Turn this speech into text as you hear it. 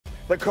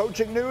The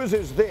coaching news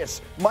is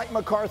this: Mike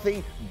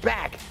McCarthy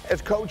back as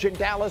coach in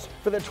Dallas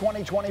for the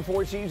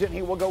 2024 season.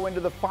 He will go into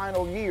the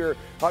final year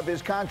of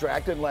his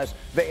contract unless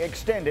they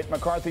extend it.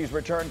 McCarthy's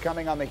return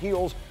coming on the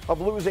heels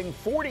of losing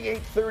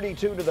 48-32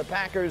 to the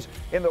Packers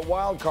in the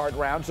wild card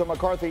round. So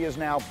McCarthy is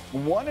now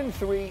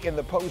 1-3 in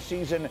the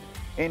postseason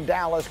in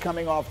Dallas,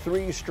 coming off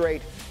 3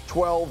 straight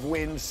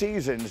 12-win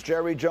seasons.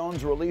 Jerry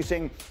Jones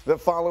releasing the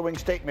following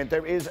statement: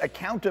 there is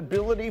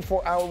accountability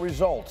for our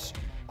results.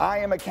 I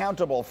am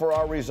accountable for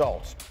our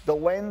results. The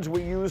lens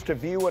we use to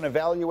view and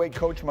evaluate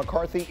Coach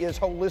McCarthy is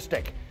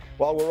holistic.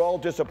 While we're all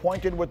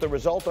disappointed with the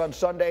result on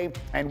Sunday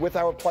and with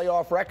our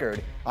playoff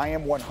record, I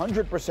am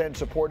 100%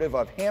 supportive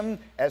of him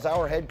as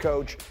our head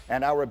coach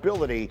and our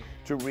ability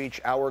to reach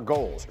our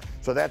goals.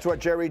 So that's what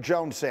Jerry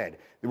Jones said.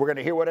 We're going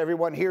to hear what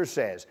everyone here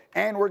says,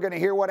 and we're going to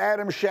hear what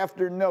Adam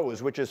Schefter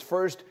knows, which is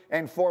first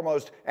and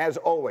foremost, as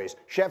always.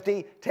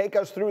 Shefty, take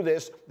us through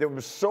this. There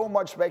was so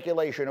much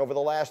speculation over the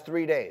last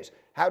 3 days.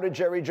 How did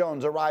Jerry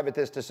Jones arrive at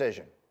this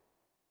decision?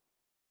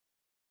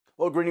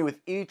 Well, Greeny, with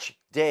each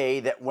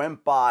day that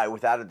went by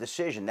without a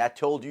decision, that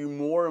told you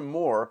more and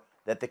more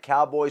that the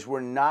Cowboys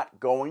were not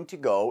going to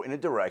go in a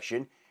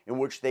direction in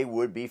which they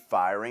would be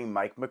firing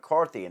Mike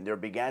McCarthy. And there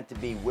began to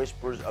be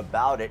whispers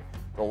about it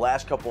the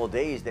last couple of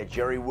days that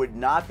Jerry would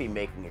not be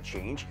making a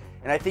change.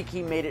 And I think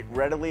he made it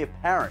readily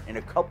apparent in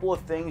a couple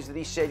of things that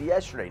he said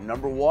yesterday.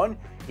 Number one,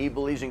 he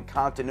believes in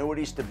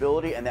continuity,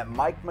 stability, and that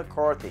Mike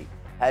McCarthy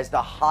has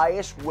the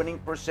highest winning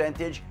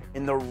percentage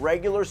in the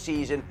regular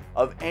season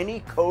of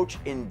any coach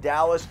in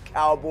Dallas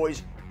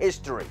Cowboys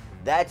history.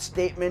 That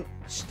statement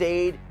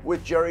stayed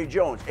with Jerry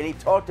Jones. And he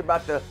talked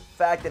about the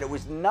fact that it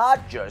was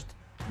not just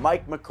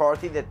Mike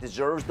McCarthy that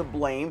deserves the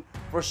blame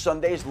for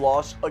Sunday's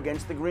loss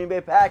against the Green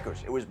Bay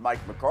Packers. It was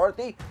Mike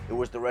McCarthy, it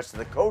was the rest of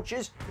the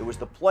coaches, it was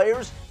the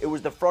players, it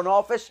was the front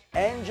office,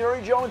 and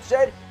Jerry Jones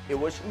said it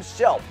was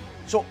himself.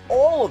 So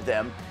all of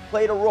them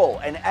played a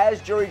role. And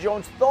as Jerry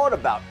Jones thought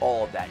about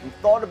all of that and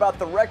thought about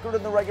the record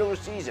in the regular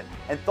season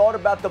and thought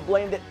about the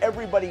blame that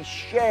everybody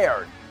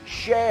shared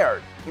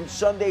in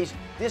Sunday's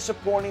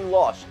disappointing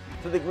loss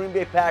to the Green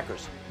Bay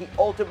Packers, he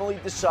ultimately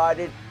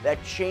decided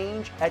that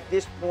change at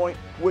this point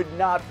would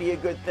not be a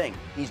good thing.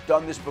 He's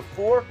done this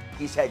before.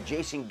 He's had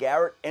Jason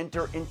Garrett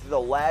enter into the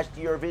last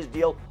year of his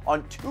deal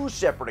on 2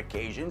 separate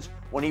occasions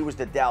when he was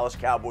the Dallas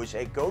Cowboys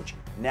head coach.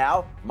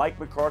 Now, Mike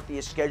McCarthy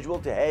is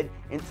scheduled to head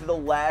into the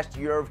last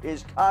year of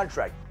his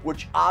contract,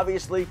 which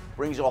obviously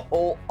brings a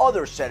whole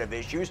other set of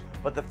issues.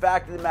 But the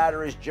fact of the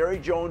matter is, Jerry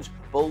Jones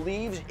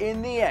believes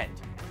in the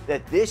end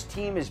that this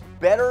team is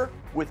better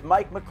with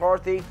Mike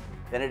McCarthy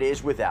than it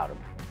is without him.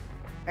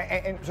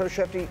 And so,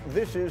 Shefty,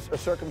 this is a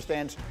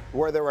circumstance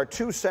where there are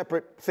 2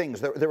 separate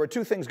things. There are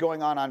 2 things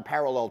going on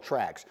parallel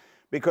tracks.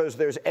 Because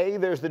there's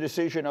the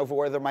decision of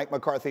whether Mike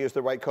McCarthy is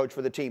the right coach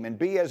for the team. And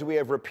B, as we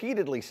have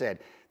repeatedly said,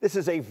 this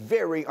is a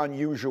very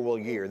unusual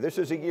year. This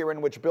is a year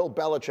in which Bill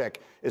Belichick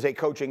is a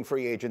coaching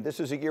free agent. This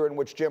is a year in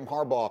which Jim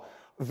Harbaugh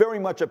very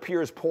much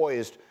appears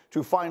poised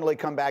to finally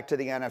come back to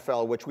the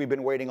NFL, which we've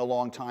been waiting a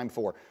long time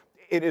for.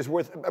 It is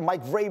worth,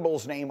 Mike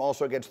Vrabel's name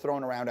also gets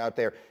thrown around out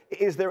there.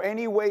 Is there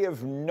any way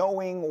of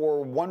knowing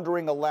or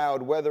wondering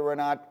aloud whether or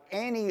not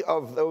any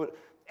of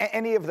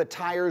the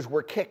tires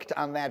were kicked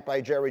on that by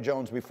Jerry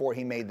Jones before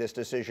he made this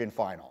decision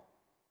final?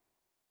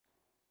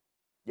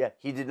 Yeah,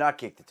 he did not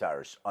kick the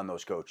tires on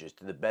those coaches,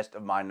 to the best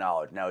of my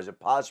knowledge. Now, is it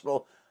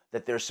possible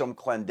that there's some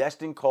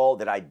clandestine call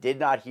that I did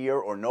not hear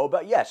or know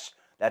about? Yes,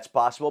 that's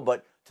possible.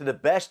 But to the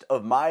best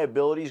of my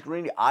abilities,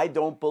 Greeny, I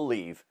don't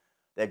believe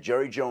that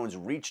Jerry Jones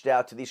reached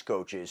out to these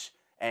coaches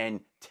and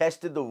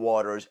tested the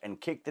waters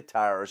and kicked the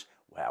tires,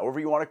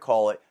 however you want to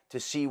call it, to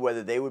see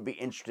whether they would be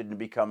interested in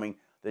becoming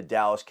the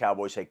Dallas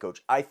Cowboys head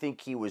coach. I think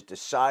he was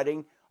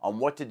deciding on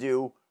what to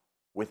do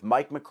with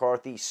Mike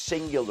McCarthy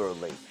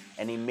singularly,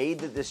 and he made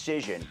the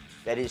decision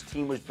that his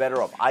team was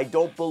better off. I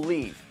don't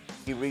believe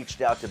he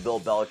reached out to Bill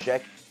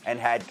Belichick and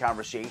had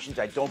conversations.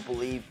 I don't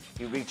believe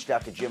he reached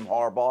out to Jim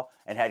Harbaugh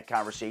and had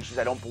conversations.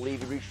 I don't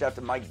believe he reached out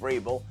to Mike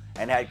Vrabel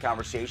and had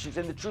conversations.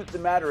 And the truth of the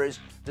matter is,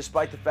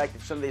 despite the fact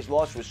that Sunday's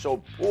loss was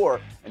so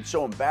poor and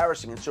so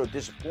embarrassing and so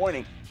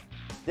disappointing,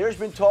 there's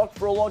been talk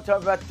for a long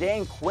time about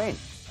Dan Quinn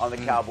on the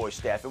Cowboys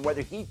staff and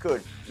whether he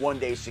could one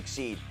day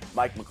succeed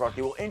Mike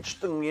McCarthy. Well,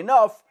 interestingly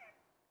enough,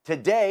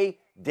 today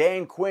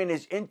Dan Quinn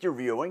is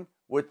interviewing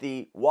with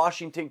the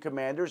Washington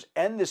Commanders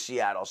and the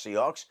Seattle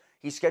Seahawks.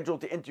 He's scheduled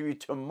to interview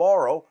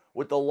tomorrow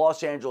with the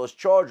Los Angeles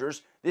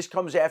Chargers. This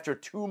comes after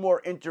 2 more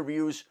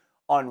interviews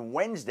on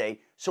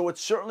Wednesday. So it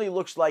certainly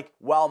looks like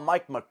while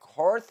Mike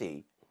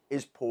McCarthy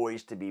is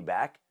poised to be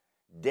back,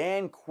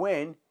 Dan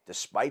Quinn,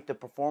 despite the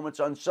performance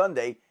on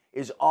Sunday,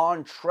 is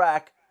on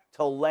track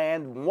to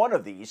land one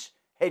of these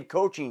head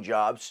coaching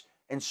jobs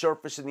and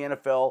surface in the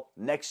NFL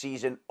next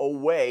season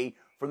away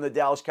from the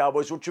Dallas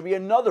Cowboys, which would be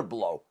another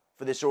blow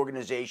for this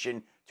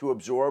organization to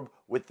absorb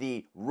with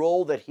the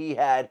role that he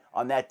had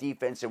on that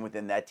defense and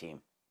within that team.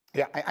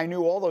 Yeah, I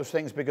knew all those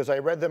things because I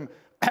read them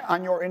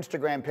on your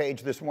Instagram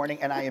page this morning,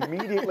 and I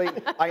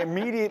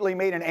immediately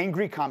made an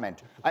angry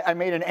comment. I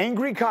made an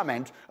angry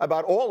comment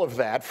about all of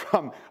that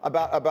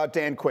about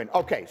Dan Quinn.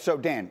 Okay, so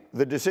Dan,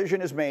 the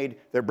decision is made.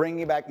 They're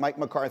bringing back Mike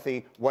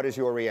McCarthy. What is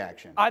your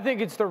reaction? I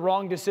think it's the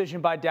wrong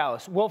decision by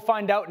Dallas. We'll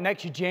find out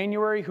next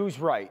January who's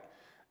right.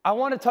 I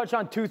want to touch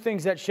on two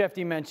things that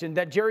Schefter mentioned,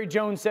 that Jerry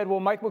Jones said, well,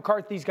 Mike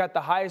McCarthy's got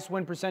the highest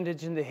win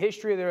percentage in the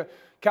history of the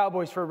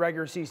Cowboys for a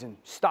regular season.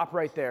 Stop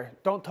right there.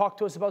 Don't talk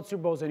to us about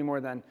Super Bowls anymore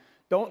then.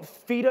 Don't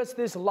feed us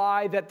this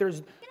lie that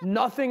there's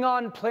nothing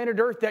on planet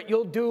Earth that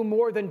you'll do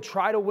more than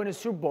try to win a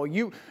Super Bowl.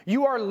 You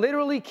are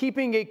literally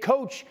keeping a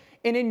coach,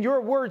 and in your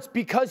words,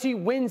 because he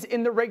wins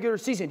in the regular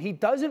season. He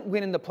doesn't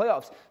win in the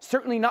playoffs,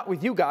 certainly not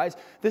with you guys.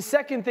 The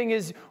second thing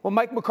is, well,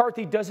 Mike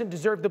McCarthy doesn't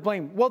deserve the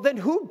blame. Well, then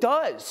who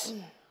does?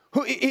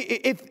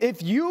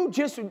 If you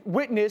just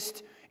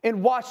witnessed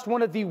and watched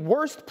one of the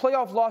worst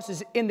playoff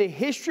losses in the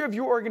history of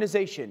your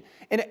organization,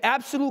 an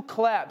absolute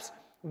collapse,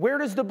 where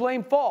does the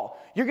blame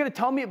fall? You're going to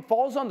tell me it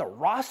falls on the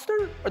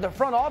roster or the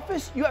front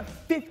office? You have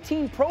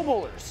 15 Pro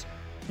Bowlers.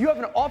 You have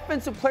an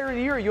offensive player of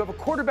the year. You have a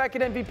quarterback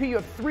at MVP. You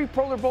have 3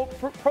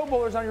 Pro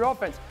Bowlers on your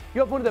offense.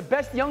 You have one of the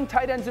best young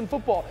tight ends in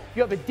football.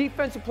 You have a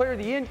defensive player of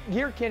the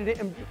year candidate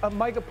in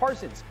Micah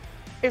Parsons.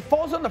 It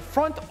falls on the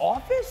front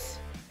office?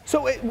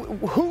 So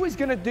who is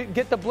going to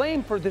get the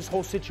blame for this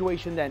whole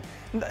situation then?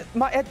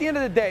 At the end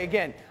of the day,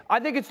 again, I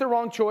think it's the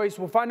wrong choice.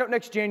 We'll find out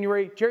next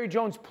January. Jerry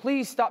Jones,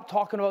 please stop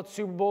talking about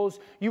Super Bowls.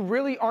 You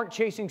really aren't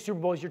chasing Super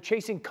Bowls. You're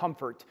chasing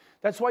comfort.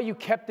 That's why you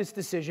kept this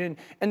decision.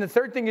 And the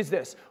third thing is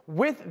this.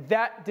 With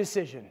that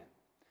decision,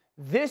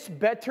 this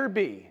better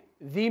be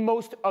the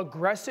most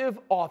aggressive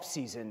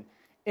offseason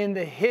in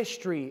the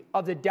history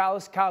of the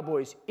Dallas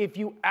Cowboys if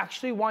you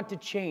actually want to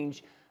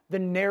change the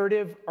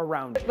narrative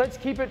around it. Let's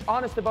keep it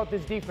honest about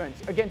this defense.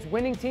 Against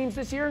winning teams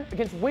this year,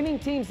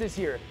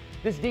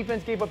 this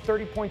defense gave up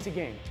 30 points a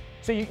game.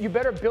 So you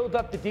better build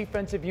up the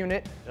defensive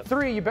unit. Yep.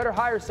 3, you better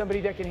hire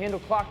somebody that can handle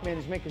clock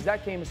management, because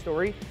that came a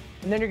story.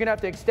 And then you're going to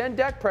have to extend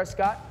Dak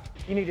Prescott.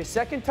 You need a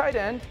second tight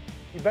end.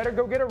 You better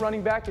go get a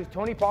running back, because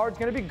Tony Pollard's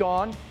going to be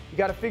gone. You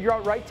got to figure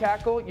out right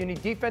tackle. You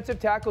need defensive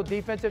tackle,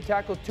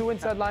 2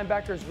 inside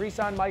linebackers,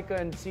 re-sign Micah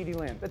and CeeDee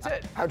Lamb. That's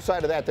it.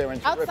 Outside of that, they're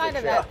in terrific shape. Outside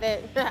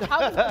of that,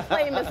 how was the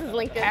play, Mrs.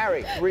 Lincoln?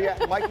 Harry,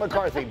 Mike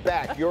McCarthy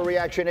back. Your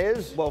reaction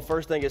is? Well,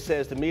 first thing it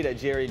says to me that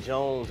Jerry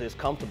Jones is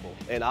comfortable.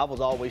 And I was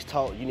always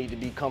taught you need to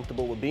be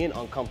comfortable with being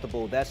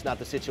uncomfortable. That's not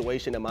the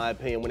situation, in my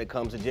opinion, when it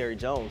comes to Jerry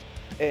Jones.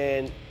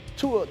 And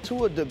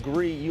to a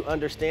degree, you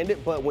understand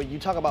it. But when you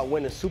talk about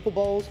winning Super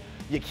Bowls,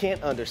 you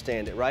can't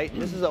understand it, right?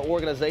 This is an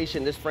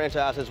organization, this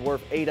franchise is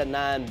worth $8 or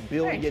 $9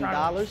 billion.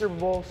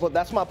 Well,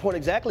 that's my point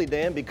exactly,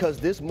 Dan, because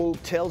this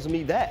move tells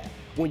me that.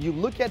 When you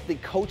look at the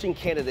coaching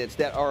candidates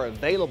that are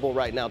available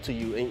right now to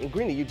you, and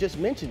Greeny, you just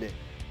mentioned it,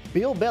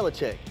 Bill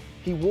Belichick,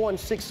 he won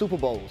 6 Super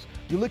Bowls.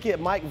 You look at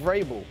Mike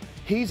Vrabel,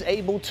 he's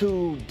able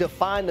to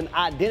define an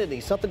identity,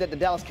 something that the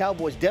Dallas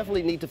Cowboys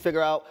definitely need to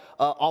figure out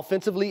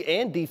offensively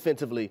and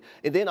defensively.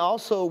 And then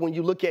also when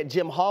you look at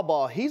Jim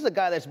Harbaugh, he's a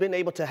guy that's been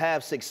able to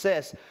have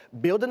success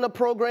building a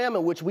program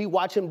in which we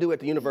watch him do at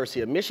the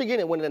University of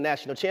Michigan and winning the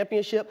national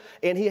championship.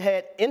 And he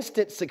had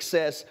instant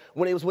success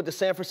when he was with the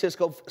San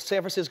Francisco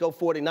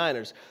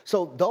 49ers.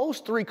 So those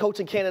 3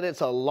 coaching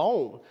candidates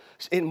alone,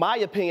 in my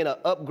opinion, are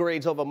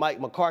upgrades over Mike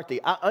McCarthy.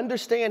 I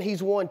understand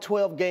he's won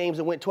 12 games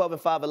and went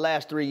 12-5 the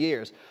last 3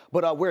 years.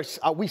 But are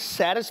we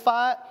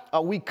satisfied?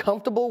 Are we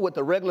comfortable with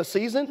the regular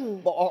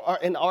season?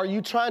 And are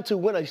you trying to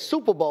win a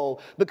Super Bowl?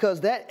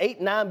 Because that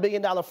 $8-9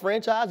 billion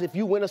franchise, if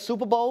you win a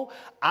Super Bowl,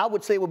 I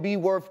would say would be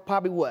worth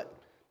probably what?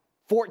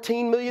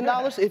 $14 million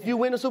if you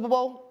win a Super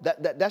Bowl?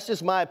 That's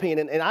just my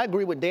opinion. And I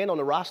agree with Dan on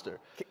the roster.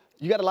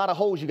 You got a lot of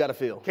holes you got to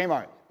fill.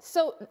 Kmart.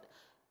 So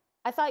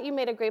I thought you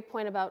made a great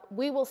point about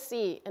we will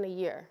see in a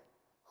year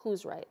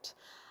who's right.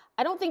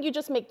 I don't think you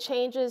just make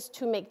changes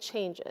to make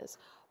changes.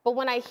 But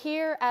when I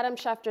hear Adam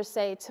Schefter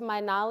say, to my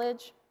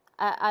knowledge,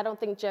 I don't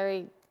think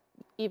Jerry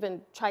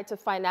even tried to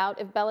find out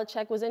if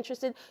Belichick was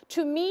interested.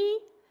 To me,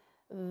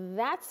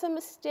 that's a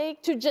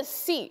mistake to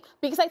just see.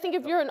 Because I think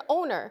if you're an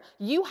owner,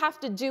 you have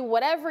to do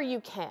whatever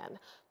you can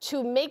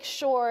to make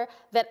sure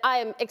that I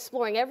am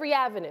exploring every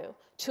avenue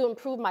to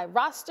improve my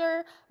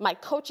roster, my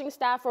coaching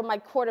staff, or my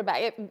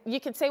quarterback. You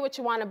can say what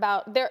you want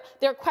about, there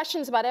are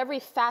questions about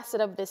every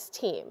facet of this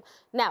team.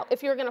 Now,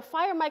 if you're gonna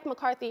fire Mike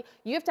McCarthy,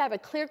 you have to have a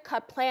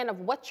clear-cut plan of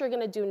what you're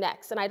gonna do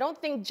next. And I don't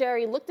think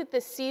Jerry looked at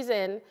this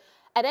season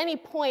at any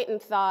point and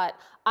thought,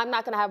 I'm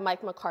not gonna have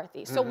Mike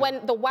McCarthy. So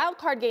when the wild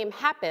card game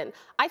happened,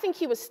 I think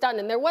he was stunned,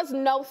 and there was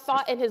no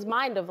thought in his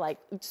mind of like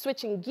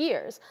switching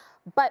gears.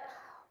 But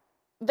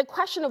the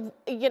question of,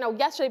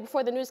 yesterday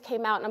before the news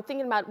came out, and I'm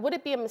thinking about, would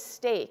it be a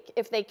mistake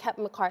if they kept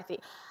McCarthy?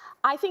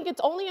 I think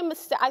it's only a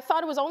mistake. I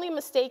thought it was only a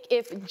mistake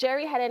if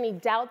Jerry had any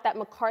doubt that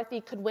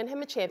McCarthy could win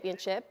him a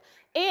championship,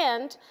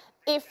 and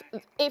if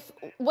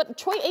what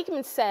Troy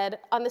Aikman said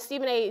on the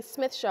Stephen A.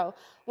 Smith show,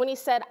 when he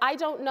said, I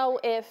don't know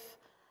if,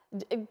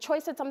 Troy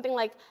said something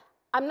like,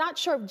 I'm not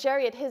sure if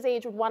Jerry at his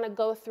age would want to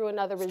go through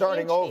another regime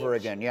Starting over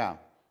change. again, yeah.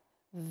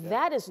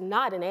 That is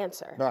not an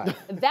answer. Right.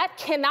 That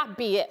cannot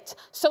be it.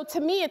 So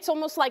to me, it's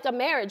almost like a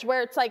marriage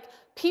where it's like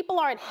people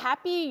aren't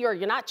happy, you're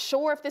not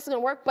sure if this is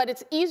gonna work, but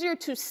it's easier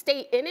to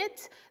stay in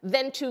it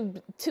than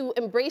to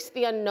embrace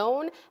the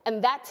unknown,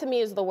 and that to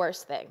me is the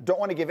worst thing. Don't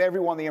want to give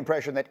everyone the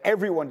impression that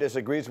everyone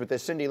disagrees with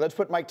this. Cindy, let's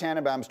put Mike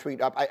Tannenbaum's tweet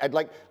up.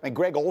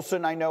 Greg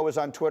Olson, I know, is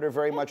on Twitter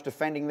very much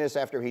defending this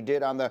after he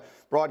did on the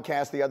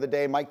broadcast the other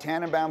day. Mike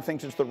Tannenbaum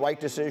thinks it's the right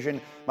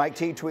decision. Mike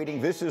T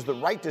tweeting, this is the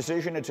right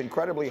decision. It's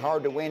incredibly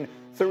hard to win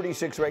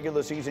 36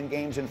 regular season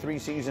games in 3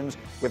 seasons.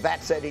 With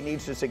that said, he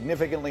needs to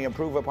significantly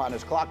improve upon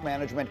his clock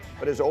management,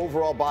 but his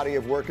overall body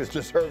of work is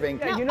deserving.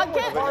 Yeah, you know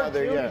what's hard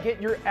too? To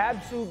get your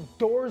absolute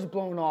doors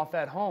blown off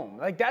at home.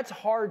 Like, that's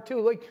hard too.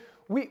 Like,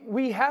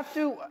 we have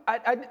to,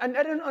 I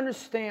don't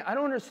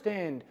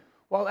understand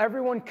while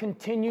everyone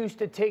continues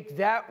to take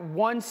that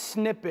one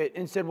snippet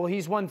and said, well,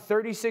 he's won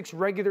 36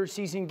 regular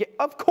season games.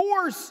 Of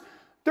course,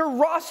 their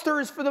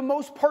roster is for the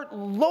most part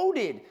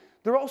loaded.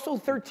 They're also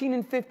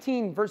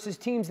 13-15 versus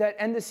teams that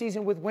end the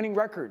season with winning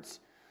records.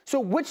 So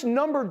which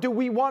number do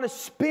we want to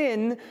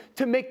spin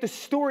to make the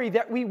story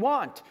that we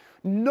want?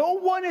 No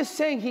one is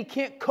saying he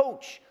can't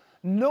coach.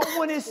 No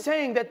one is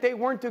saying that they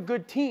weren't a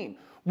good team.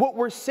 What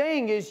we're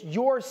saying is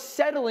you're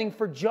settling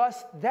for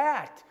just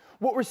that.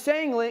 What we're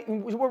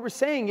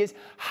saying is,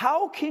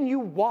 how can you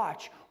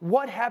watch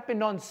what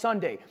happened on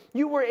Sunday?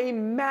 You were a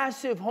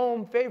massive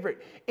home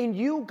favorite, and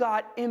you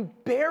got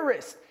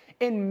embarrassed,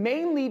 and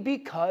mainly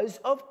because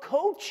of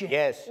coaching.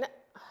 Yes.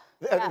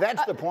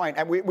 That's the point.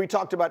 And we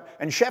talked about,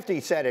 and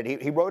Schefter said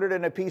it. He wrote it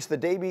in a piece the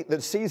day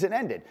the season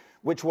ended,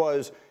 which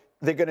was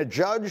they're going to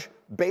judge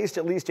based,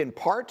 at least in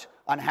part,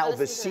 on how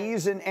the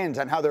season ends,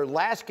 on how their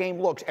last game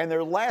looks. And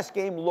their last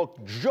game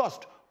looked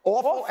just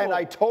awful. And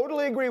I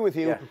totally agree with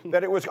you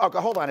that it was. Okay,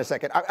 hold on a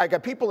second. I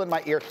got people in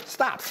my ear.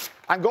 Stop.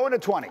 I'm going to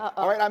 20.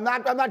 All right, I'm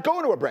not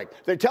going to a break.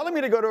 They're telling me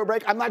to go to a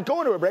break. I'm not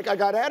going to a break. I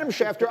got Adam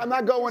Schefter. I'm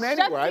not going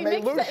anywhere. I may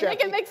lose Schefter.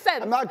 Make it make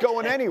sense. I'm not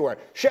going anywhere.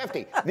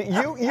 Schefter,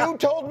 you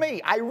told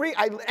me. I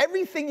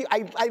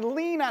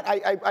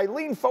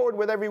lean forward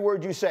with every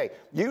word you say.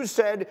 You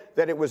said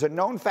that it was a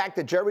known fact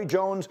that Jerry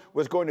Jones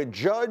was going to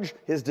judge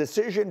his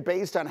decision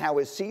based on how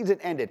his season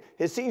ended.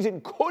 His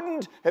season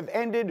couldn't have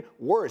ended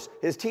worse.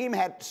 His team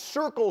had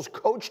circles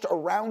coached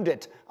around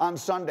it on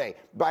Sunday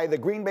by the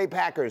Green Bay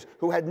Packers,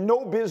 who had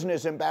no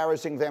business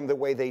embarrassing them the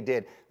way they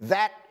did.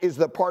 That is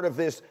the part of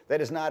this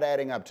that is not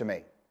adding up to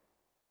me.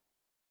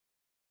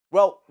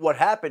 Well, what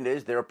happened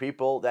is there are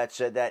people that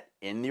said that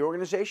in the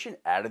organization,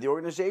 out of the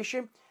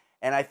organization,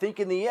 and I think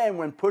in the end,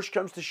 when push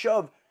comes to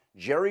shove,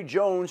 Jerry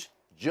Jones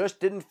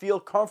just didn't feel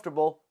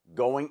comfortable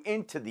going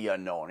into the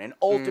unknown, and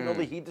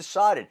ultimately he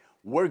decided,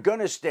 we're going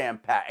to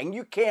stand pat. And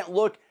you can't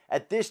look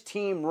at this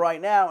team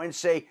right now and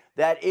say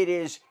that it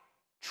is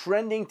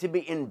trending to be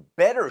in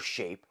better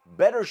shape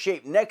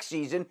next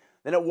season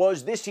than it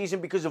was this season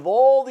because of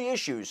all the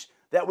issues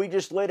that we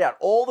just laid out,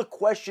 all the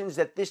questions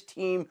that this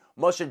team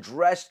must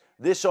address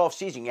this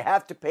offseason. You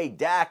have to pay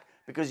Dak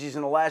because he's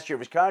in the last year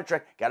of his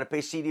contract. Got to pay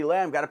CeeDee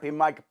Lamb. Got to pay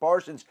Micah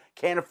Parsons.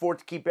 Can't afford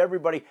to keep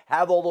everybody.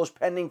 Have all those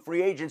pending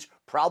free agents.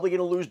 Probably going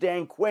to lose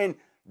Dan Quinn.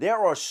 There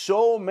are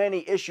so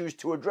many issues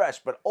to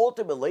address. But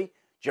ultimately,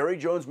 Jerry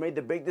Jones made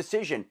the big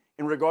decision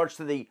in regards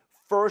to the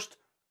first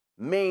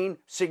main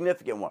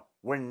significant one.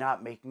 We're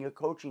not making a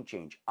coaching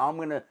change. I'm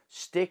going to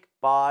stick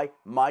by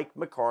Mike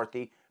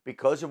McCarthy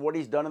because of what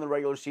he's done in the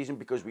regular season,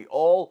 because we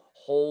all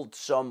hold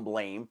some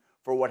blame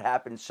for what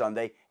happened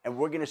Sunday, and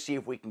we're going to see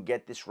if we can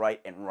get this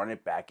right and run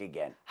it back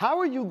again. How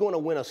are you going to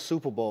win a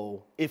Super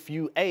Bowl if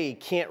you, A,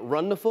 can't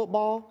run the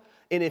football,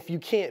 and if you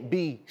can't,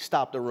 B,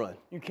 stop the run?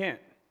 You can't.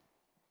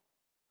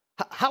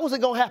 How is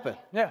it going to happen?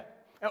 Yeah.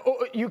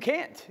 You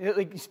can't.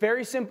 It's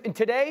very simple. And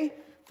today,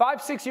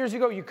 5-6 years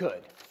ago, you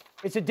could.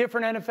 It's a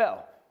different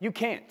NFL. You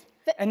can't.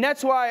 And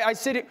that's why I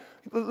said,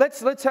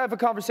 let's have a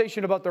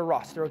conversation about the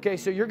roster, okay?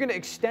 So you're going to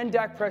extend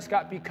Dak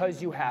Prescott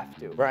because you have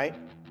to. Right.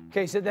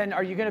 Okay, so then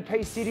are you going to pay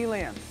CeeDee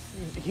Lamb?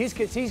 He's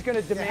going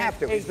to demand. You have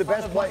to. He's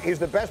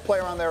the best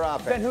player on their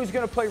offense. Then who's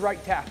going to play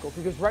right tackle?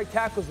 Because right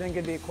tackle is then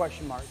going to be a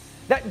question mark.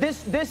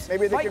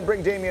 Maybe they can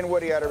bring Damian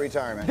Woody out of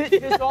retirement.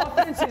 This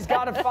offense has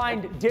got to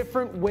find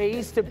different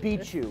ways to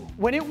beat you.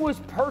 When it was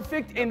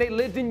perfect and they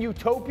lived in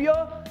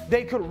utopia,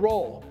 they could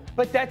roll.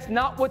 But that's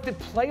not what the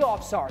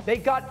playoffs are. They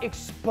got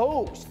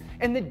exposed.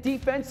 And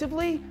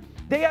defensively,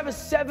 they have a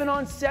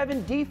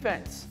 7-on-7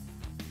 defense.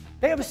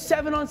 They have a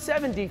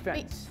 7-on-7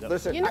 defense.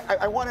 Listen,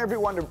 I want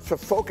everyone to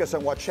focus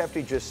on what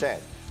Schefter just said.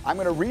 I'm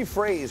going to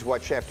rephrase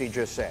what Schefter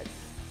just said.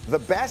 The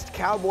best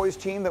Cowboys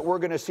team that we're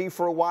going to see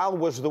for a while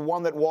was the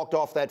one that walked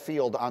off that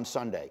field on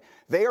Sunday.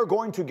 They are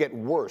going to get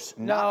worse,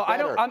 not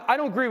better. I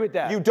don't agree with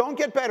that. You don't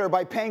get better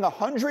by paying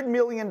 $100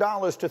 million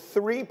to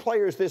 3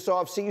 players this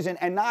offseason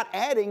and not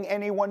adding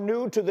anyone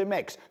new to the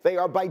mix. They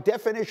are, by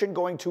definition,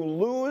 going to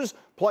lose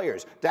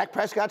players. Dak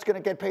Prescott's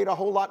going to get paid a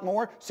whole lot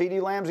more.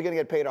 CeeDee Lamb's going to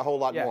get paid a whole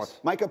lot more.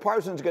 Micah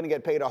Parsons going to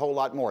get paid a whole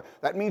lot more.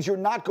 That means you're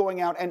not going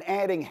out and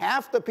adding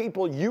half the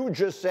people you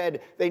just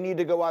said they need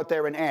to go out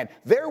there and add.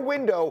 Their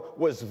window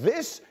was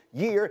this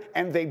year,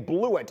 and they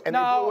blew it. And they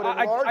blew it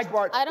in large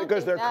part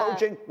because their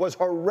coaching was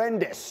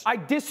horrendous. I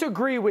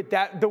disagree with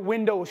that, the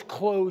window is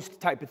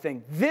closed type of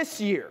thing. This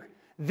year,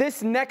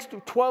 this next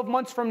 12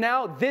 months from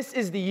now, this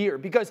is the year.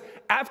 Because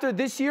after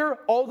this year,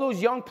 all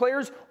those young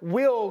players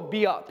will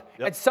be up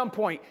at some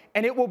point,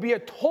 and it will be a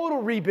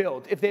total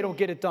rebuild if they don't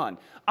get it done.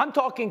 I'm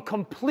talking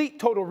complete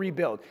total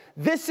rebuild.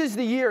 This is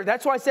the year.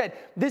 That's why I said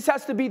this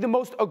has to be the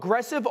most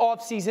aggressive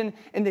offseason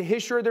in the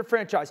history of their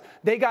franchise.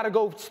 They got to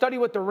go study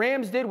what the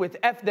Rams did with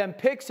F them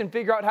picks and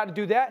figure out how to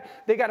do that.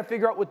 They got to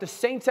figure out what the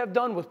Saints have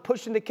done with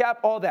pushing the cap,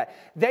 all that.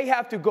 They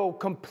have to go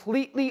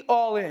completely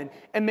all in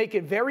and make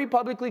it very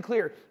publicly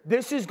clear.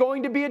 This is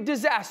going to be a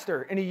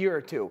disaster in a year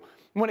or two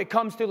when it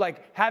comes to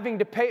like having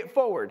to pay it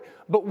forward.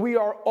 But we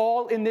are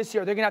all in this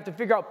year. They're going to have to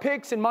figure out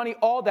picks and money,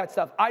 all that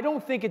stuff. I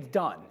don't think it's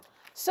done.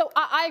 So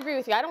I agree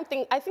with you.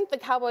 I think the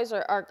Cowboys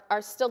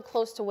are still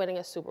close to winning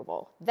a Super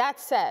Bowl. That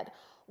said,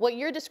 what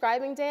you're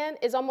describing, Dan,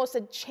 is almost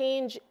a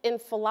change in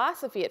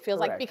philosophy, it feels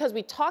like, because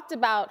we talked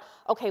about,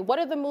 okay, what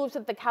are the moves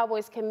that the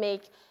Cowboys can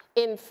make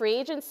in free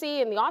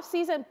agency in the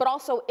offseason, but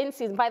also in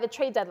season by the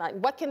trade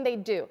deadline? What can they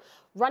do?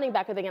 Running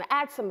back, are they going to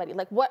add somebody?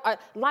 Like what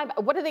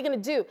are they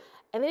going to do?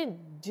 And they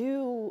didn't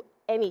do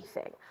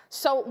anything.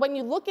 So when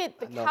you look at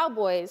the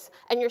Cowboys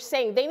and you're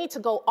saying they need to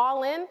go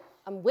all in,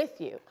 I'm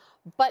with you.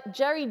 But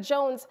Jerry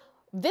Jones,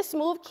 this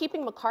move,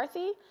 keeping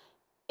McCarthy,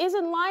 is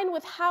in line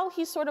with how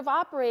he sort of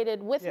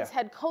operated with his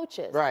head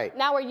coaches. Right.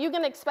 Now, are you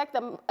going to expect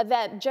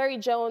that Jerry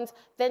Jones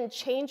then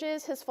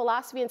changes his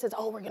philosophy and says,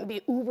 oh, we're going to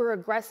be uber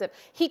aggressive?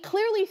 He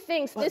clearly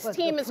thinks this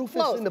team is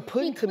close.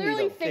 He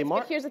clearly thinks,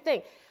 but here's the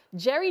thing.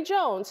 Jerry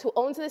Jones, who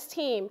owns this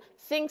team,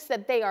 thinks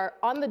that they are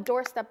on the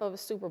doorstep of a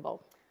Super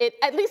Bowl.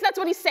 At least that's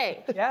what he's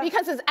saying.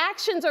 Because his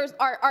actions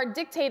are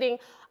dictating,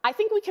 I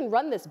think we can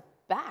run this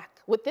back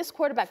with this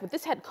quarterback, with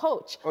this head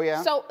coach. Oh,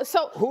 yeah?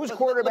 So whose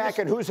quarterback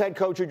and whose head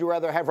coach would you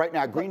rather have right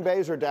now, Green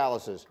Bay's or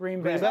Dallas's?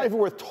 Green Bay. It's not even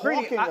worth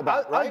talking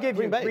about, right? I'll give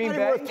you Green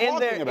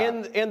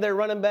Bay. And their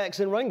running backs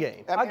in run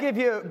game. I'll give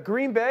you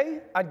Green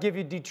Bay. I'd give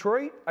you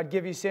Detroit. I'd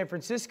give you San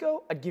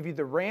Francisco. I'd give you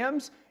the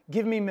Rams.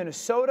 Give me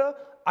Minnesota.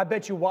 I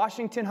bet you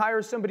Washington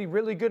hires somebody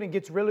really good and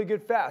gets really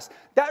good fast.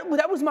 That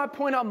was my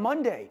point on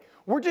Monday.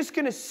 We're just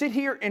going to sit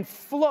here and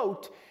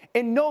float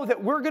and know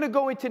that we're going to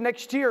go into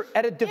next year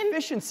at a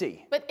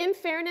deficiency. But in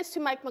fairness to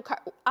Mike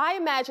McCarthy, I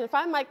imagine if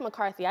I'm Mike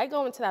McCarthy, I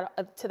go into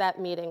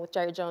that meeting with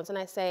Jerry Jones and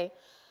I say,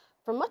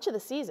 for much of the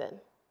season,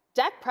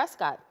 Dak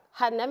Prescott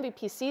had an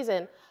MVP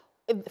season.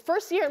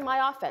 First year in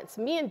my offense,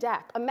 me and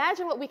Dak.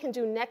 Imagine what we can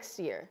do next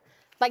year.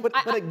 Like,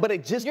 but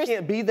it just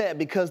can't be that,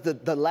 because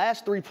the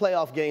last 3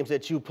 playoff games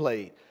that you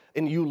played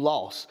and you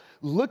lost,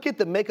 look at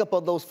the makeup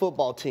of those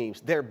football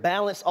teams. They're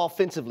balanced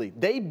offensively.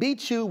 They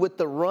beat you with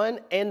the run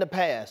and the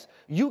pass.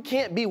 You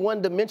can't be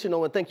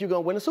one-dimensional and think you're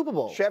going to win a Super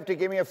Bowl. Schefter,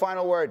 give me a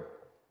final word.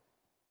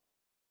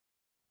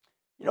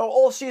 You know,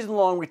 all season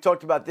long we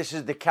talked about this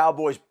is the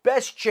Cowboys'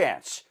 best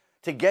chance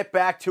to get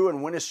back to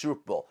and win a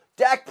Super Bowl.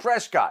 Dak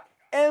Prescott,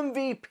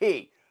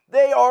 MVP.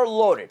 They are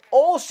loaded.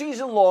 All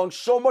season long,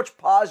 so much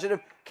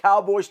positive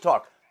Cowboys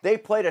talk. They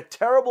played a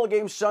terrible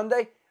game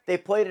Sunday. They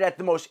played it at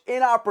the most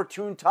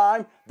inopportune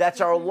time.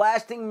 That's our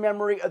lasting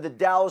memory of the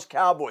Dallas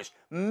Cowboys.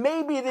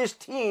 Maybe this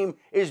team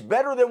is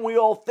better than we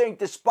all think,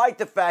 despite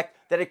the fact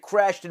that it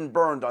crashed and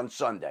burned on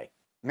Sunday.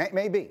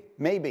 Maybe.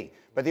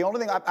 But the only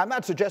thing, I'm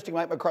not suggesting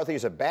Mike McCarthy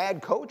is a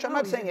bad coach. I'm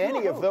not saying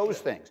any of those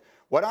things.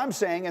 What I'm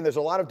saying, and there's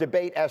a lot of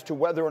debate as to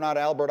whether or not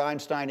Albert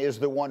Einstein is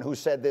the one who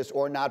said this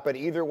or not, but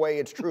either way,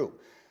 it's true.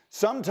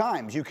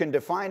 Sometimes you can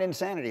define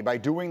insanity by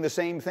doing the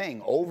same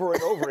thing over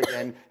and over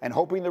again and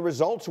hoping the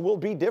results will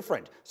be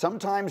different.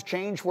 Sometimes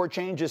change for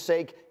change's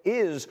sake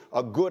is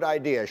a good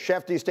idea.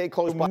 Schefter, stay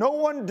close by. No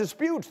one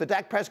disputes that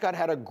Dak Prescott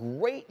had a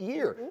great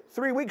year.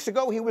 3 weeks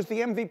ago, he was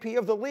the MVP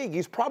of the league.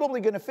 He's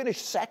probably going to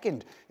finish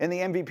second in the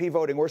MVP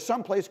voting or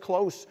someplace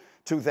close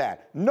to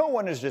that. No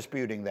one is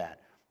disputing that.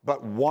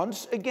 But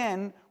once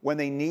again, when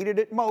they needed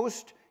it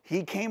most,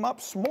 he came up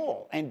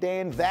small. And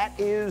Dan, that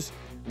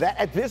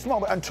at this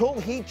moment, until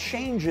he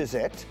changes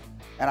it,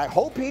 and I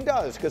hope he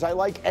does, because I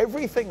like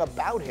everything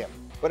about him,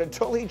 but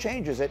until he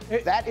changes it,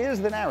 that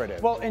is the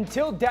narrative. Well,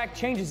 until Dak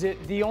changes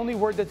it, the only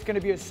word that's going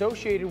to be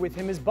associated with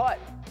him is but.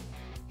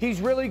 He's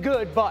really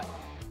good, but.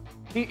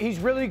 He's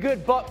really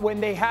good, but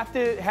when they have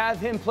to have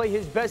him play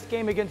his best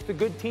game against a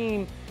good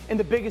team in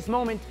the biggest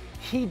moment,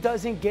 he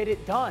doesn't get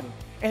it done.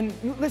 And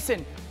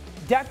listen,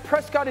 Dak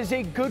Prescott is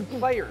a good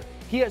player.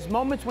 He has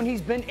moments when he's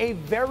been a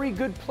very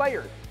good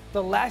player.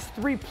 The last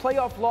 3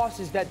 playoff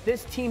losses that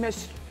this team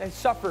has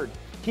suffered,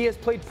 he has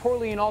played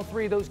poorly in all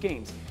 3 of those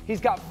games. He's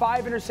got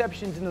 5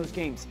 interceptions in those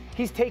games.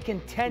 He's taken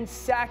 10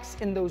 sacks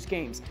in those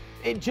games.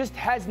 It just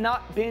has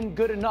not been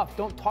good enough.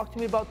 Don't talk to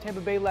me about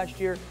Tampa Bay last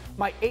year.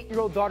 My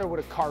 8-year-old daughter would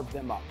have carved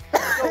them up.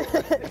 So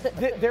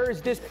there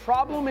is this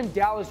problem in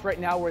Dallas right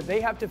now where they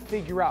have to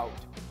figure out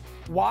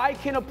Why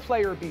can a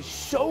player be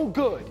so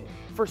good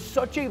for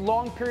such a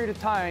long period of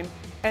time,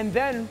 and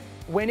then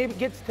when it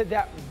gets to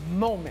that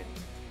moment,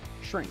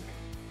 shrink?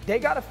 They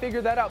got to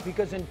figure that out,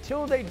 because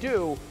until they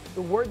do,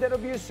 the word that'll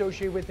be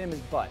associated with him is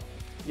but.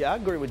 Yeah, I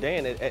agree with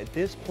Dan. At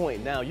this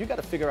point now, you got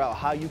to figure out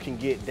how you can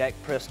get Dak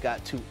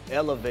Prescott to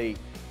elevate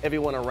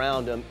everyone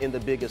around him in the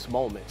biggest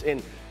moments.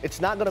 And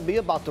it's not going to be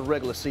about the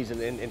regular season.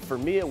 And for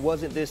me, it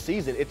wasn't this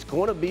season. It's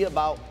going to be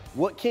about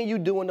what can you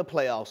do in the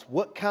playoffs?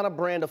 What kind of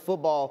brand of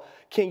football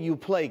can you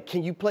play?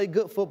 Can you play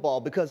good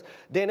football? Because,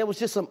 Dan, there was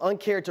just some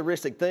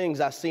uncharacteristic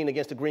things I seen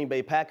against the Green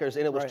Bay Packers,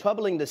 and it was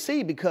troubling to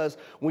see, because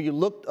when you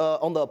look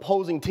on the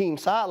opposing team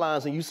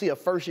sidelines and you see a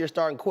first-year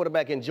starting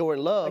quarterback in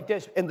Jordan Love,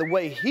 and the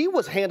way he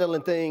was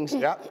handling things,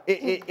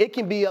 it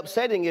can be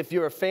upsetting if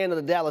you're a fan of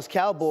the Dallas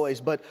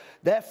Cowboys. But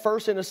that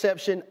first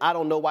interception, I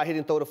don't know why he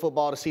didn't throw the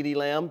football to CeeDee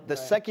Lamb. The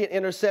second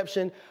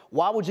interception,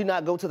 why would you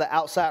not go to the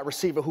outside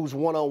receiver who's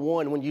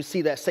one-on-one when you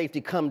see that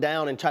safety come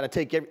down and try to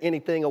take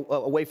anything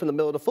away from the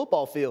middle of the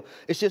football field?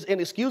 It's just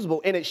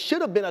inexcusable. And it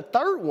should have been a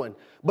third one,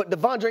 but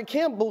Devondre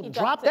Campbell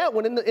dropped that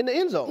one in the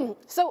end zone.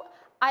 So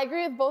I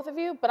agree with both of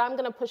you, but I'm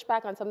going to push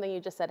back on something you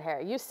just said,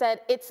 Harry. You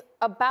said it's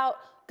about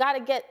got to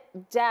get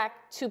Dak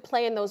to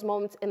play in those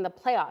moments in the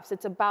playoffs.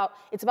 It's about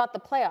the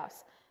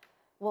playoffs.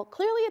 Well,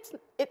 clearly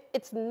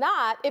it's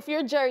not if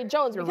you're Jerry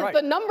Jones, because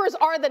the numbers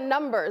are the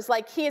numbers.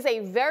 Like, he is a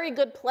very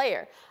good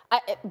player,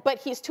 but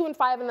he's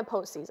 2-5 in the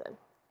postseason.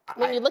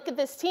 When you look at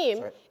this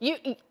team,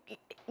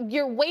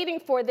 you're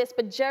waiting for this,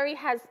 but Jerry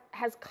has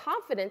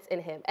confidence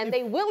in him, and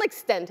they will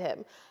extend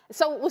him.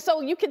 So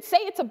you could say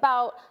it's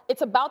about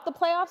the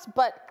playoffs,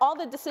 but all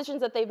the decisions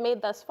that they've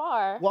made thus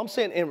far. Well, I'm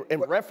saying in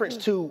reference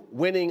to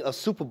winning a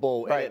Super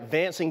Bowl and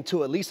advancing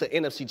to at least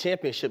an NFC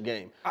Championship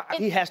game,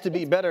 he has to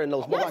be better in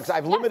those moments.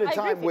 I've limited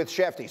time with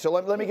Schefter, so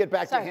let me get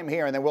back to him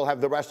here, and then we'll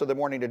have the rest of the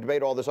morning to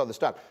debate all this other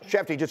stuff.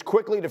 Schefter, just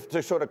quickly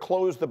to sort of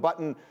close the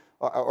button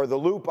or the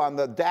loop on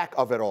the Dak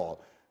of it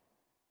all.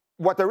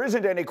 What there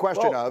isn't any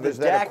question of is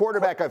that a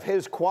quarterback of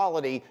his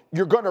quality,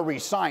 you're going to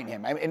re-sign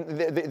him. I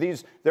mean,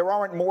 there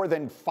aren't more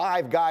than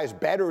 5 guys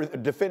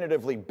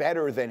definitively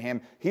better than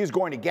him. He's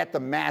going to get the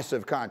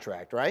massive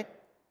contract, right?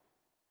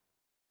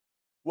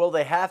 Well,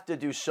 they have to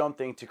do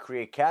something to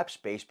create cap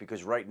space,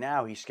 because right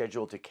now he's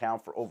scheduled to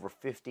count for over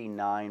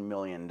 $59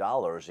 million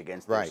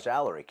against their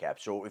salary cap.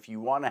 So if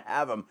you want to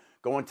have him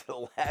go into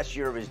the last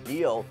year of his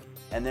deal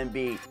and then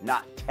be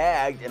not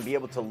tagged and be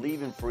able to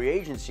leave in free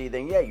agency,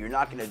 then yeah, you're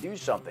not going to do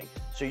something.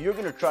 So you're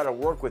going to try to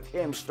work with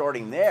him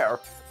starting there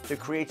to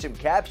create some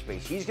cap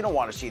space. He's going to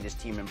want to see this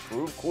team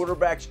improve.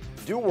 Quarterbacks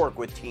do work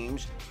with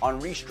teams on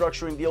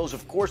restructuring deals,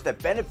 of course,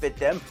 that benefit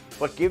them,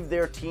 but give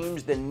their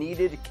teams the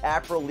needed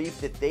cap relief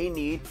that they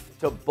need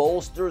to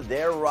bolster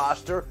their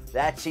roster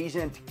that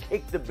season and to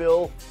kick the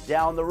bill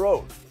down the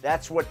road.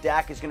 That's what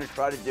Dak is going to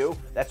try to do.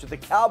 That's what the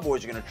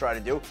Cowboys are going to try to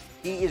do.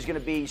 He is going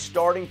to be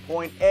starting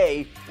point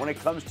A when it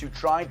comes to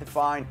trying to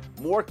find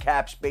more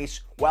cap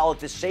space while at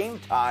the same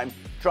time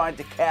trying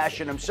to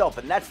cash in himself.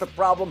 And that's the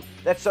problem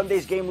that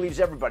Sunday's game leaves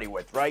everybody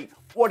with, right?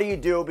 What do you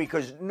do?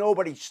 Because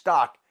nobody's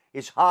stock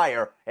is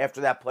higher after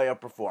that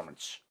playoff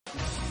performance.